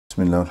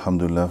Bismillah,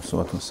 alhamdulillah,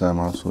 salatu wassalamu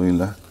ala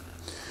rasulillah.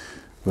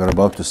 We are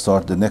about to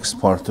start the next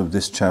part of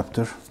this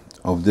chapter,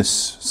 of this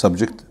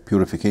subject,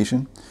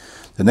 purification.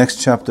 The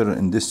next chapter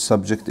in this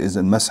subject is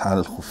al-masah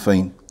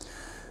al-khuffayn,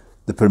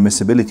 the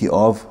permissibility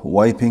of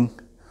wiping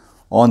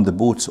on the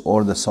boots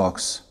or the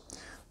socks,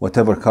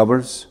 whatever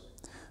covers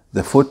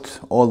the foot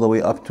all the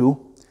way up to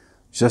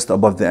just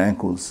above the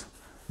ankles,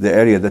 the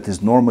area that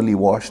is normally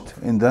washed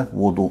in the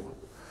wudu.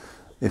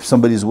 If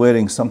somebody is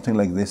wearing something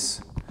like this,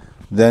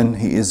 then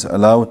he is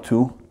allowed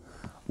to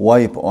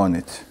wipe on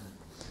it.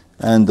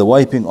 And the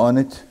wiping on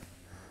it,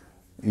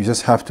 you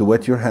just have to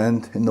wet your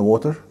hand in the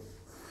water,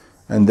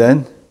 and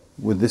then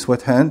with this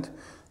wet hand,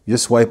 you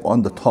just wipe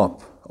on the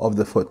top of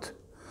the foot.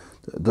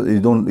 You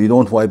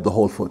don't wipe the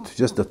whole foot,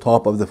 just the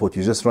top of the foot.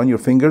 You just run your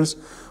fingers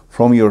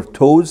from your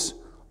toes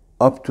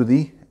up to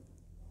the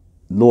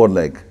lower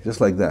leg,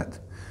 just like that.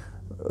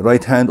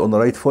 Right hand on the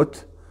right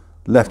foot,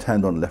 left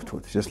hand on the left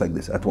foot, just like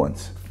this at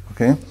once.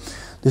 Okay,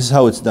 this is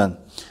how it's done.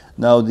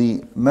 Now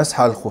the masah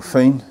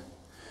al-khuffayn,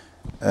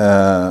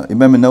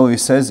 Imam al-Nawawi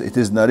says it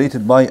is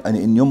narrated by an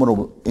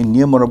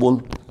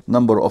innumerable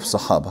number of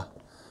Sahaba.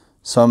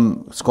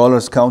 Some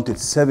scholars counted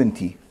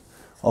 70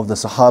 of the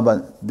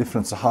Sahaba,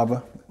 different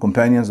Sahaba,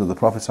 companions of the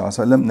Prophet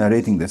ﷺ,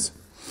 narrating this.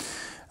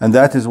 And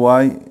that is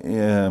why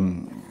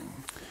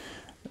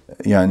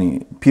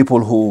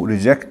people who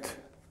reject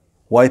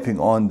wiping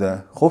on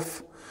the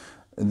khuf,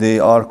 they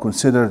are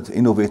considered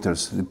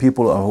innovators, the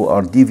people who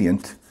are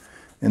deviant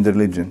in the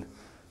religion.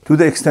 To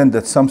the extent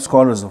that some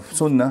scholars of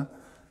Sunnah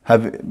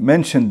have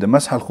mentioned the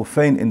masah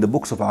al-khuffayn in the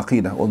books of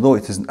Aqeedah, although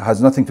it has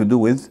nothing to do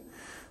with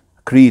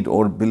creed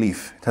or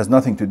belief. It has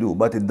nothing to do,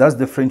 but it does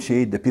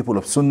differentiate the people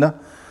of Sunnah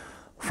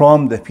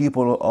from the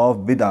people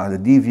of Bid'ah, the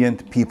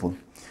deviant people.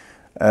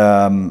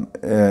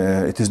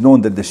 It is known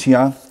that the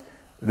Shia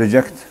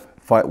reject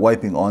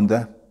wiping on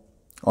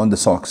the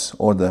socks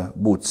or the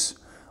boots.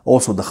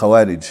 Also the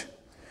Khawarij.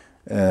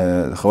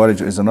 The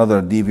Khawarij is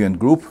another deviant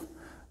group.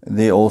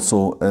 They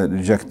also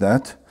reject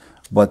that.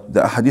 But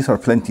the ahadith are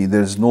plenty.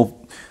 There's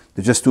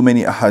just too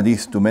many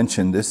ahadith to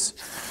mention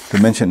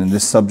in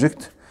this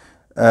subject.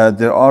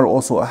 There are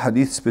also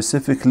ahadith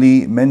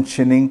specifically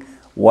mentioning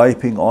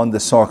wiping on the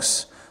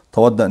socks.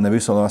 Tawadda Nabi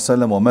sallallahu alaihi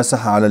wasallam wa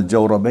masaha ala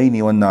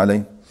al-jawrabayn wa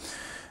an-na'layn.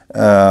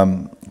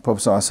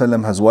 Prophet sallallahu alaihi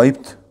wasallam has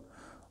wiped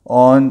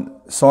on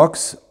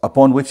socks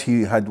upon which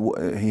he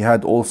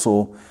had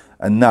also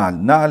a na'al.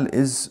 Na'al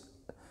is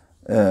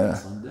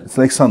it's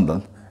like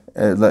sandal.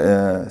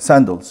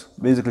 Sandals,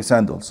 basically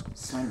sandals.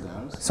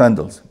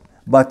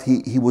 But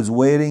he was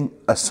wearing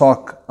a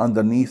sock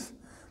underneath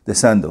the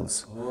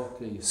sandals.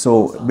 Okay.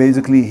 So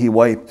basically he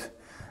wiped.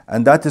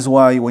 And that is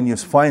why when you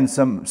find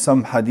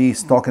some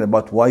hadith talking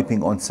about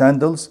wiping on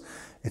sandals,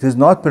 it is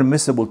not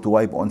permissible to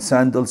wipe on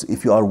sandals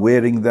if you are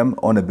wearing them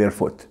on a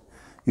barefoot.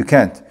 You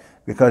can't,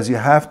 because you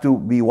have to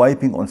be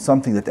wiping on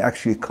something that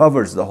actually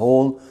covers the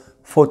whole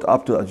foot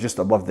up to just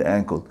above the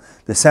ankle.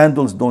 The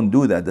sandals don't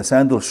do that. The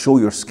sandals show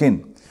your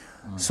skin.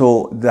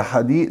 So the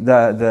hadith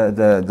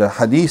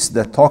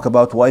that talk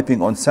about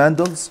wiping on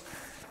sandals,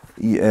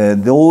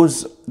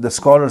 the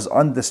scholars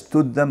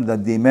understood them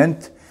that they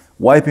meant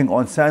wiping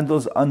on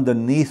sandals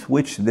underneath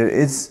which there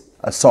is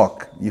a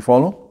sock. You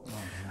follow?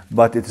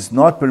 But it is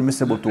not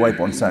permissible to wipe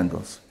on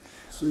sandals.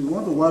 So you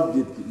want to wipe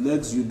the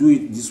legs, you do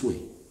it this way?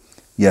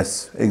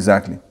 Yes,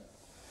 exactly.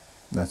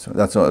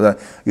 That's all.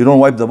 You don't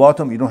wipe the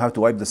bottom, you don't have to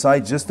wipe the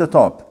side, just the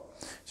top.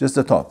 Just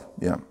the top,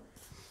 yeah.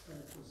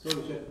 So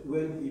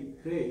when he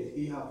prayed,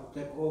 he have to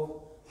take off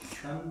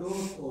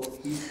sandals, or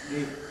he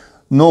prayed?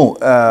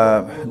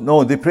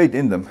 No, they prayed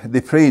in them. They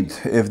prayed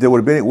if they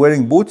were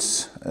wearing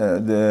boots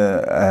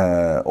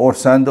or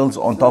sandals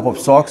on top of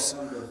socks.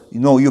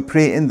 You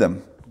pray in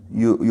them.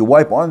 You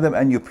wipe on them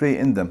and you pray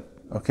in them.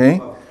 Okay.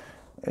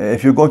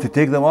 If you're going to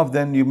take them off,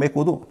 then you make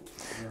wudu.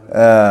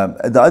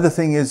 The other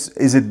thing is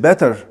it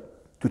better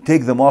to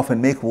take them off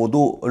and make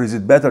wudu, or is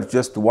it better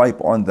just to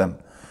wipe on them?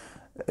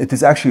 It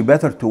is actually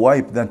better to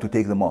wipe than to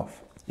take them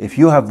off. If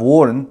you have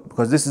worn,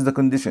 because this is the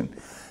condition,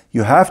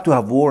 you have to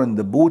have worn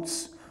the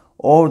boots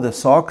or the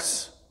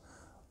socks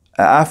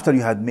after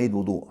you had made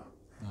wudu.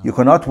 You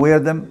cannot wear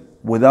them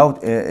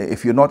without,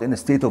 if you're not in a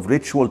state of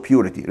ritual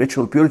purity.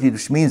 Ritual purity,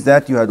 which means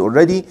that you had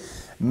already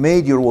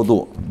made your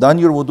wudu, done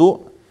your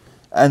wudu,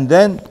 and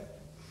then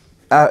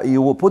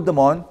you will put them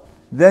on,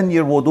 then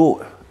your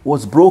wudu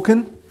was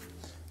broken,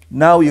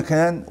 now you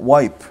can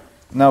wipe.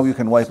 Now you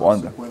can wipe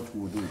on them.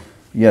 Wudu.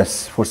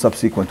 Yes, for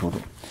subsequent wudu.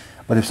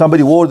 But if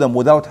somebody wore them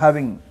without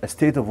having a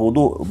state of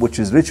wudu, which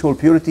is ritual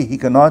purity, he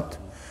cannot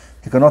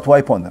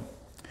wipe on them.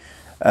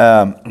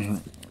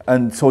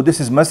 And so this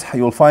is masah.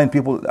 You'll find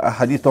people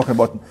hadith talking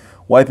about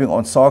wiping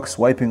on socks,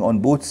 wiping on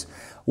boots,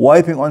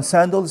 wiping on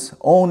sandals.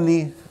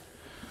 Only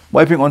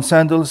wiping on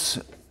sandals,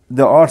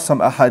 there are some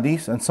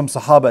ahadith and some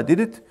Sahaba did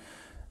it,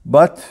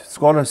 but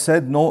scholars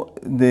said no,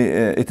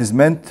 it is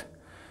meant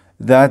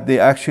that they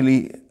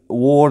actually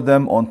wore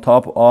them on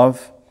top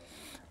of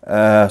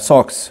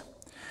socks.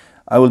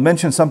 I will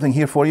mention something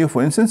here for you,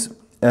 for instance,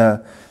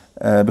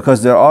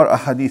 because there are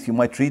ahadith, you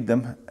might read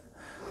them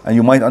and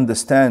you might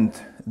understand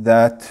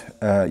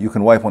that you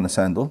can wipe on a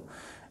sandal.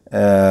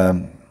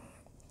 Ibn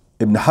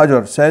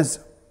Hajar says,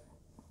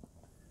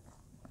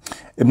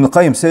 Ibn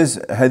Qayyim says,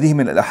 هذه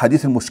من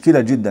الأحاديث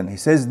المشكلة جدا. He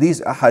says these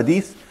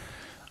ahadith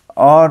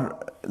are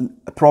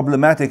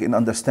problematic in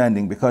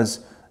understanding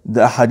because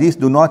the ahadith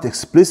do not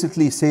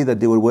explicitly say that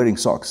they were wearing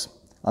socks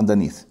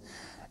underneath.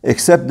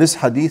 Except this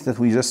hadith that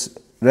we just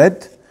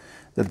read,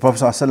 that the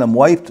Prophet ﷺ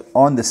wiped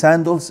on the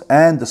sandals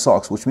and the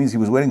socks, which means he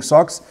was wearing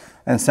socks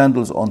and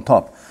sandals on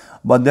top.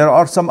 But there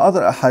are some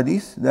other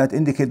ahadith that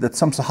indicate that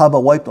some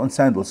Sahaba wiped on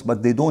sandals,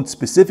 but they don't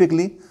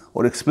specifically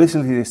or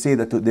explicitly say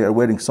that they are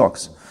wearing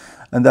socks.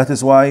 And that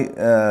is why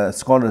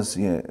scholars,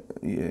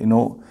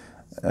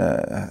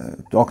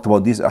 talked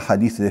about these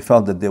ahadith. They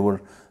felt that they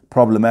were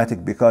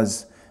problematic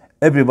because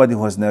everybody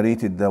who has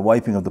narrated the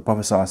wiping of the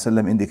Prophet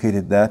ﷺ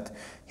indicated that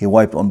he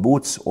wiped on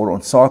boots or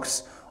on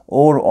socks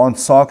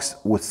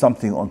with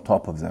something on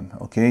top of them.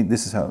 Okay,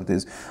 this is how it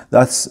is.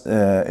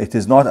 It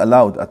is not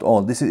allowed at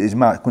all. This is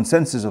ijma,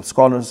 consensus of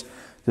scholars.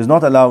 It is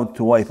not allowed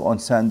to wipe on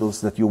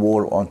sandals that you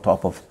wore on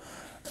top of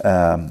They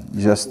have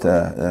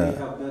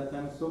that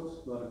time socks,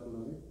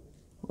 barakallahu.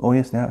 Oh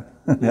yes, they had.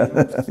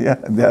 Yeah,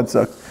 they had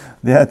socks.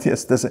 They had,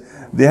 yes,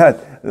 they had.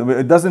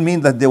 It doesn't mean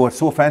that they were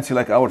so fancy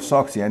like our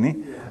socks,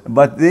 yani.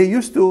 But they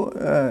used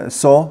to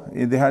sew.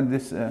 They had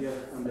this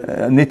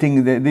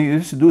knitting. They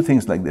used to do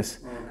things like this.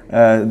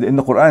 In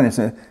the Quran, it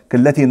says,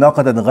 كَالَّتِي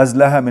نَقَدَتْ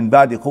غَزْلَهَا مِنْ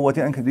بَعْدِ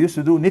قُوَّةٍ. They used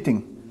to do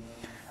knitting.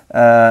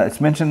 It's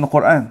mentioned in the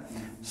Quran.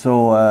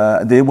 So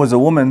there was a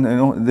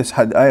woman, this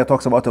ayah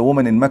talks about a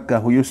woman in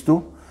Mecca who used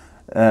to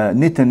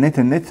knit and knit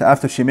and knit.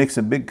 After she makes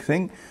a big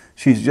thing,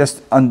 she's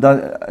just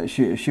undone.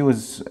 She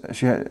was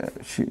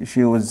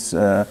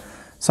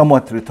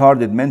somewhat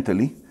retarded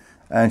mentally,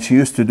 and she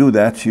used to do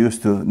that. She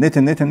used to knit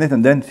and knit and knit,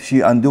 and then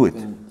she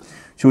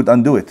would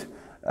undo it,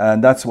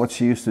 and that's what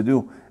she used to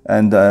do.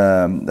 And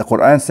the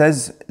Quran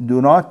says,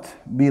 do not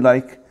be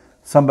like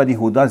somebody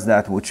who does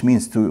that, which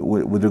means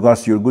with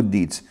regards to your good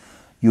deeds.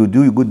 You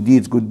do good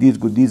deeds,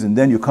 and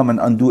then you come and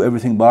undo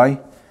everything by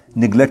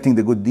neglecting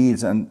the good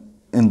deeds and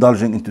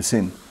indulging into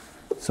sin.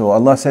 So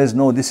Allah says,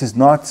 no, this is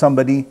not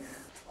somebody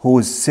who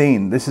is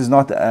sane. This is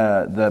not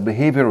the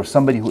behavior of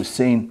somebody who is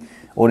sane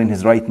or in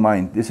his right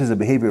mind. This is a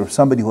behavior of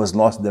somebody who has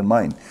lost their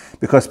mind.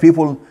 Because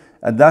people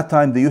at that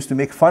time, they used to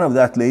make fun of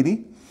that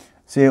lady,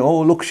 say,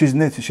 oh look, she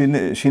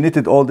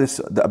knitted all this,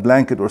 a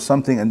blanket or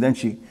something, and then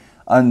she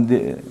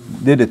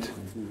did it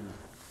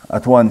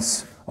at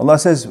once. Allah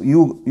says,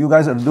 you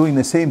guys are doing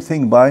the same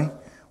thing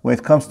when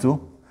it comes to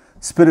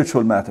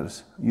spiritual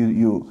matters.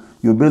 You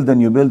build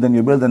and you build and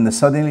you build, and then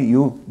suddenly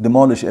you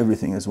demolish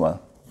everything as well.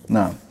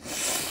 Now,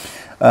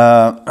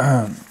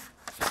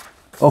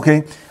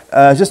 okay,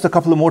 just a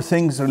couple of more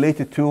things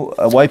related to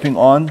wiping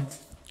on.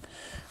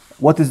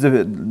 What is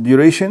the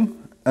duration?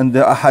 And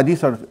the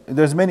ahadith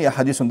there's many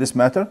ahadith on this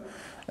matter.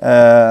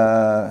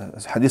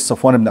 Hadith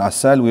Safwan ibn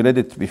Assal, we read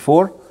it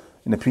before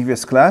in the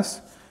previous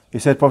class. He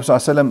said Prophet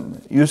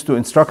ﷺ used to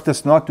instruct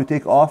us not to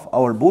take off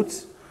our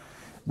boots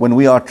when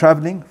we are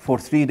traveling for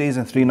 3 days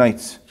and 3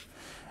 nights.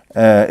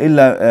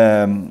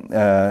 إلا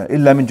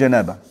من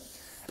جنابة.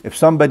 If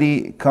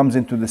somebody comes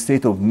into the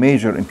state of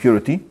major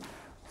impurity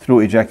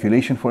through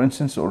ejaculation, for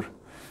instance, or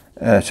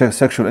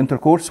sexual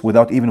intercourse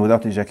without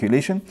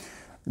ejaculation,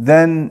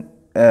 then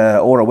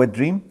or a wet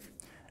dream,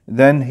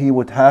 then he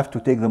would have to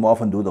take them off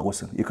and do the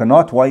ghusl. You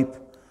cannot wipe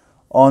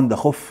on the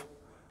khuf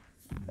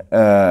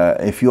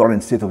if you are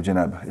in state of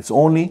janabah.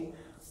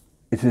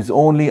 It is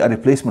only a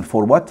replacement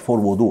for what? For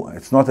wudu.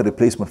 It's not a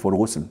replacement for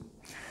ghusl.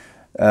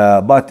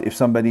 But if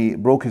somebody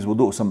broke his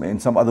wudu in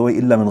some other way,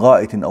 إلا من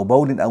غائط أو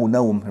بول أو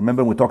نوم.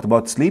 Remember we talked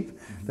about sleep?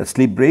 That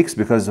sleep breaks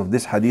because of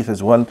this hadith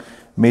as well,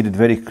 made it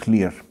very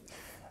clear.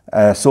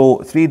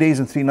 So 3 days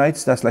and 3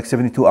 nights, that's like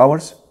 72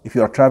 hours if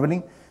you are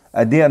traveling.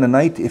 A day and a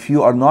night if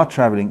you are not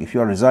traveling, if you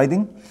are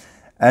residing.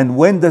 And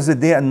when does the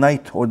day and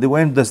night, or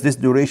when does this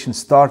duration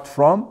start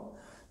from?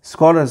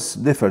 Scholars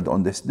differed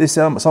on this.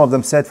 Some of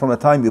them said from the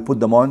time you put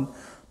them on.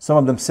 Some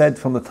of them said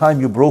from the time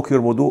you broke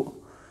your wudu.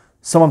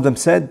 Some of them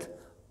said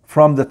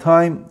from the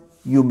time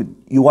you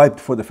wiped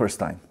for the first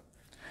time.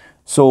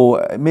 So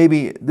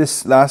maybe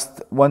this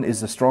last one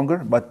is the stronger,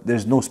 but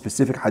there's no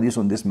specific hadith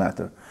on this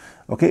matter.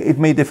 Okay, it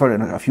may differ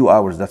in a few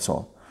hours, that's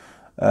all.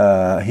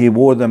 He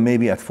wore them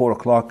maybe at 4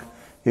 o'clock.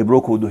 He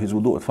broke his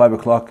wudu at 5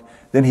 o'clock.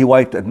 Then he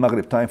wiped at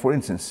Maghrib time, for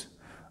instance.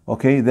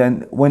 Okay,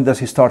 then when does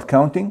he start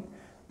counting?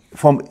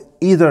 From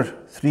either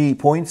 3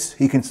 points,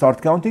 he can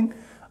start counting.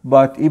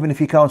 But even if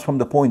he counts from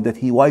the point that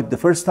he wiped the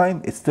first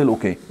time, it's still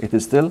okay. It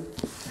is still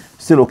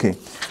okay.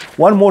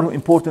 One more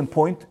important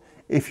point: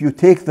 if you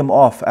take them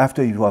off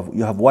after you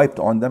have wiped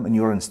on them and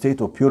you're in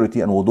state of purity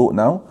and wudu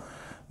now,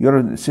 you're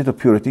in state of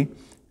purity,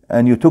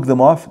 and you took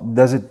them off,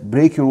 does it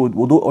break your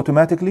wudu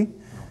automatically?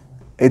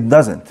 It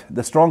doesn't.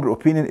 The stronger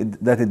opinion is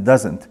that it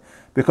doesn't,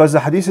 because the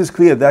hadith is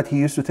clear that he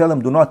used to tell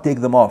them, do not take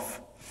them off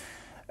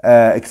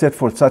except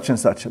for such and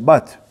such.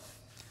 But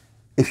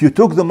if you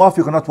took them off,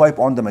 you cannot wipe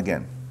on them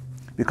again,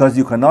 because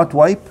you cannot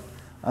wipe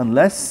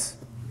unless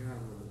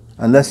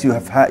you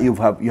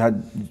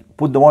had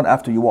put them on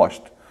after you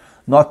washed.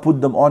 not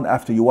put them on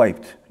after you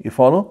wiped. You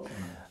follow?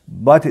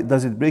 But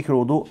does it break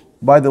your wudu?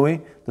 By the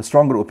way, the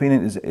stronger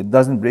opinion is it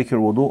doesn't break your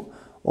wudu,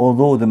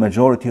 although the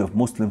majority of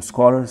Muslim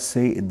scholars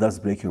say it does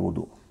break your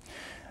wudu.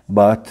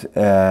 But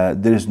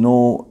there is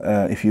no,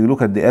 if you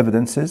look at the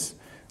evidences,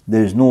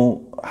 there is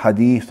no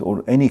hadith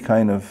or any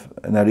kind of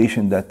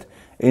narration that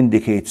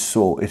indicates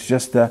so. It's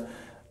just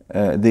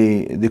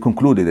they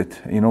concluded it.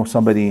 You know,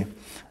 somebody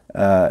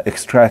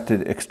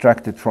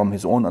extracted from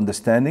his own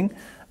understanding,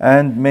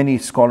 and many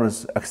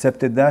scholars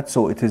accepted that.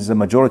 So it is the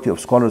majority of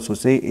scholars who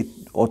say it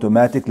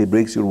automatically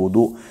breaks your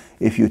wudu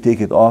if you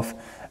take it off.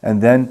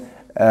 And then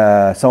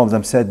some of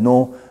them said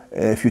no,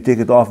 if you take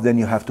it off then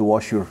you have to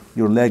wash your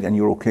leg and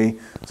you're okay.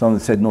 Some of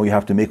them said no, you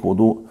have to make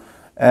wudu.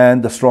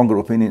 And the stronger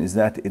opinion is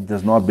that it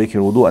does not break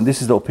your wudu. And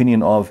this is the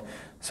opinion of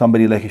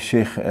somebody like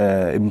Sheikh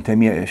Ibn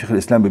Taymiyyah, Sheikh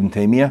al-Islam Ibn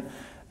Taymiyyah,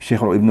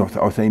 Sheikh Ibn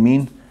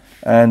Uthaymeen.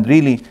 And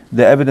really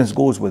the evidence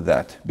goes with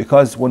that,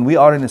 because when we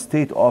are in a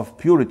state of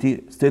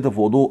purity, state of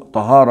wudu,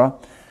 tahara,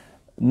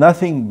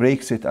 nothing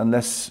breaks it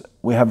unless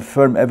we have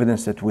firm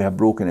evidence that we have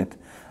broken it.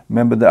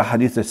 Remember the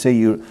hadith that say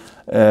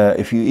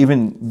if you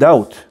even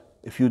doubt,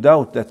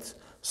 that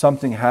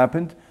something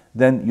happened,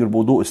 then your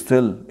wudu is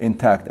still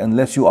intact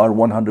unless you are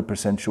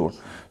 100% sure.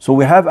 So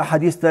we have a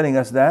hadith telling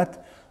us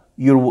that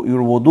your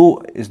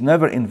wudu is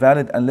never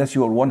invalid unless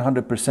you are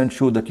 100%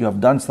 sure that you have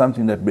done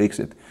something that breaks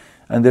it.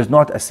 And there's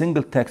not a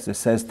single text that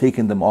says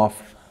taking them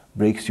off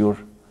breaks your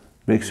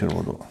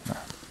wudu.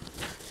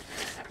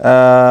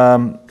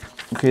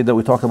 Okay, that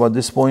we talked about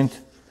this point.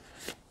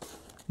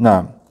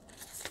 Now,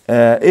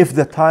 if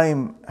the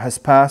time has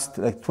passed,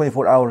 like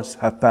 24 hours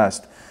have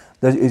passed,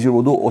 is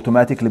your wudu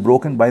automatically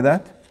broken by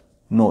that?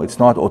 No, it's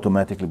not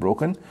automatically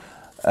broken.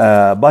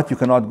 But you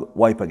cannot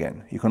wipe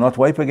again. You cannot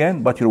wipe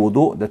again, but your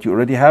wudu that you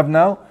already have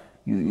now,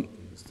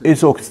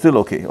 it's still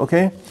okay.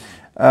 Okay.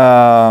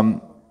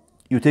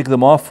 You take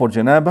them off for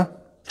janaba.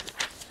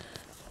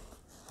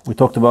 We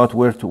talked about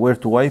where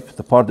to wipe,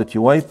 the part that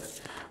you wipe,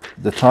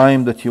 the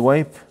time that you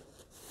wipe.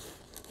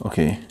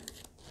 Okay.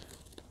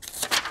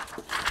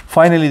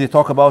 Finally, they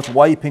talk about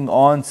wiping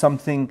on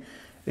something.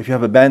 If you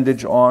have a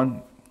bandage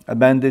on,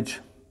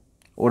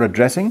 or a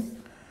dressing,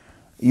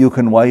 you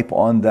can wipe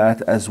on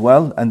that as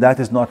well, and that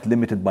is not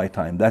limited by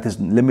time. That is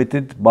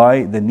limited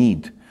by the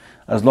need.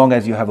 As long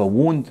as you have a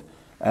wound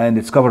and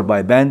it's covered by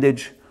a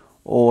bandage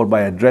or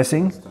by a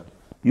dressing,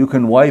 you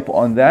can wipe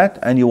on that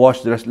and you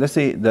wash the rest. Let's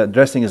say the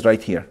dressing is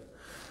right here.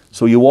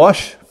 So you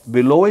wash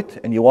below it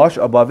and you wash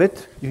above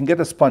it. You can get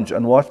a sponge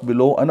and wash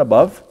below and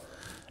above.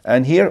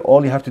 And here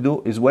all you have to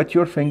do is wet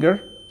your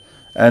finger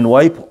and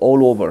wipe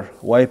all over.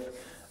 Wipe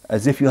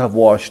as if you have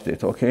washed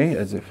it, okay?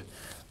 As if,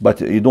 but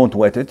you don't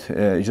wet it.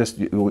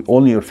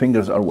 Only your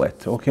fingers are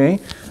wet, okay?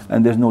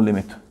 And there's no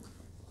limit.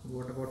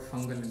 What about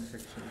fungal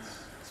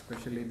infections,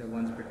 especially the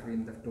ones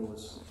between the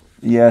toes?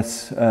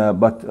 Yes,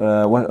 but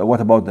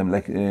what about them?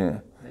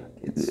 Because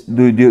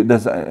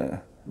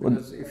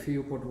if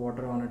you put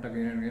water on it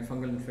again and again,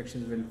 fungal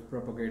infections will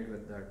propagate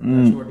with that.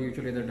 That's what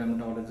usually the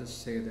dermatologists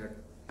say, that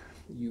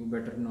you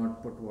better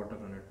not put water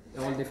on it.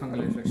 All the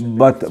fungal infections.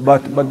 But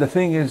the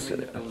thing is,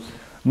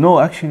 no,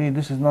 actually,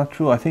 this is not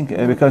true. I think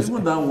because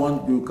even that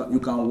one you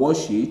can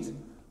wash it,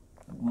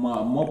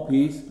 mop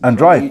it, and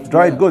dry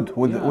it good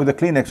with a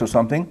Kleenex or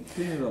something.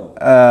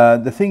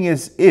 The thing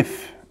is,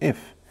 if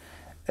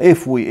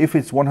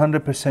it's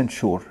 100%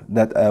 sure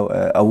that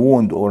a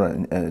wound or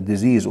a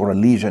disease or a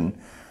lesion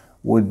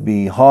would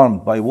be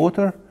harmed by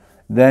water,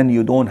 then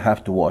you don't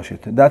have to wash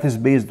it. That is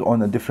based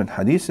on a different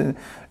hadith,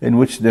 in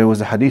which there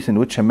was a hadith in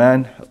which a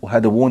man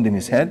had a wound in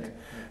his head,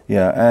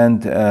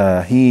 and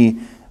he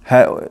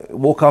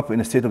woke up in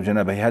a state of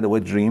janaba. He had a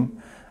wet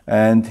dream,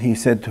 and he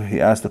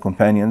asked the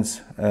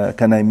companions,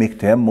 "Can I make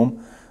tayammum?"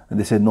 And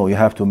they said, "No, you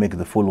have to make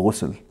the full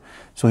ghusl."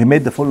 So he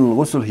made the full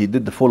ghusl. He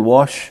did the full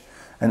wash.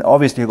 And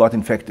obviously he got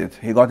infected.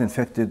 He got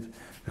infected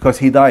because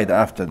he died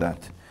after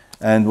that.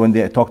 And when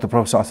they talked to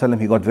Prophet ﷺ,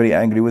 he got very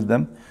angry with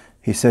them.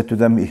 He said to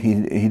them, he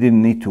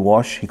didn't need to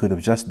wash. He could have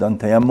just done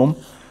tayammum.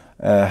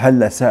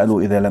 هَلَّا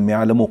سَأَلُوا إِذَا لَمْ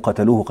يَعْلَمُوا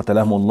قَتَلُوهُ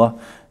قَتَلَهُمُ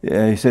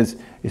اللَّهِ.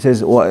 He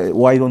says,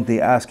 why don't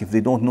they ask? If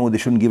they don't know, they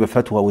shouldn't give a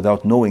fatwa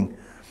without knowing.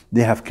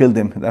 They have killed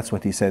him. That's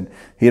what he said.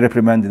 He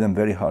reprimanded them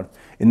very hard.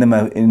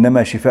 إِنَّمَا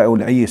شِفَاءُ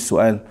الْعِيِّ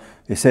السُّؤَالِ.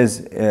 He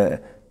says,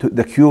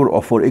 the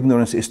cure for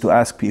ignorance is to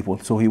ask people.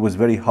 So he was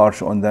very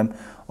harsh on them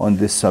on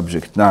this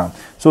subject. Now,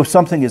 so if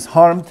something is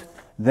harmed,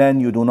 then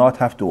you do not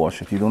have to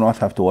wash it. You do not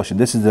have to wash it.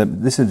 This is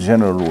the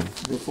general rule.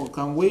 Therefore,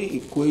 can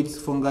we equate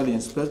fungal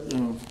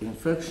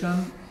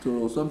infection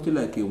to something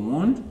like a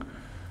wound?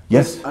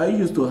 Yes. I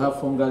used to have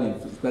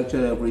fungal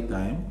infection every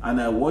time,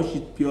 and I wash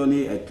it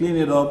purely. I clean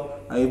it up.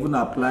 I even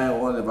apply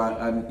whatever,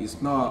 and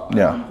it's not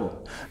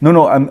harmful.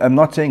 No, I'm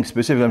not saying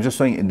specifically. I'm just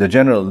saying in the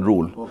general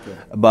rule. Okay.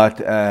 But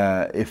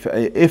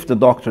if the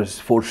doctors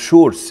for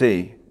sure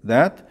say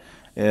that,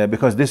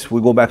 because this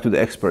we go back to the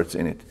experts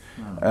in it.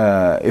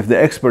 If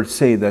the experts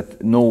say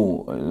that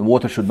no,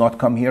 water should not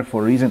come here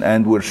for a reason,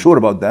 and we're sure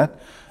about that,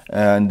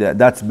 and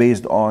that's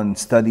based on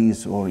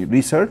studies or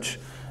research,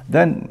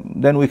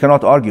 then we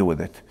cannot argue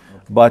with it.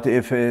 But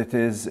if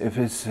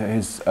it's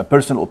his a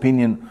personal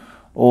opinion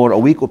or a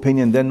weak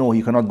opinion, then no,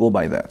 he cannot go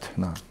by that.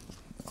 No.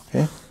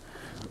 Okay.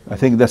 I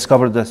think that's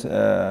covered this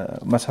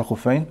Masah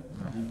Khuffain.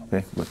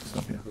 Okay, good.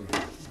 Stop here.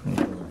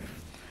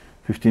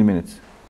 15 minutes.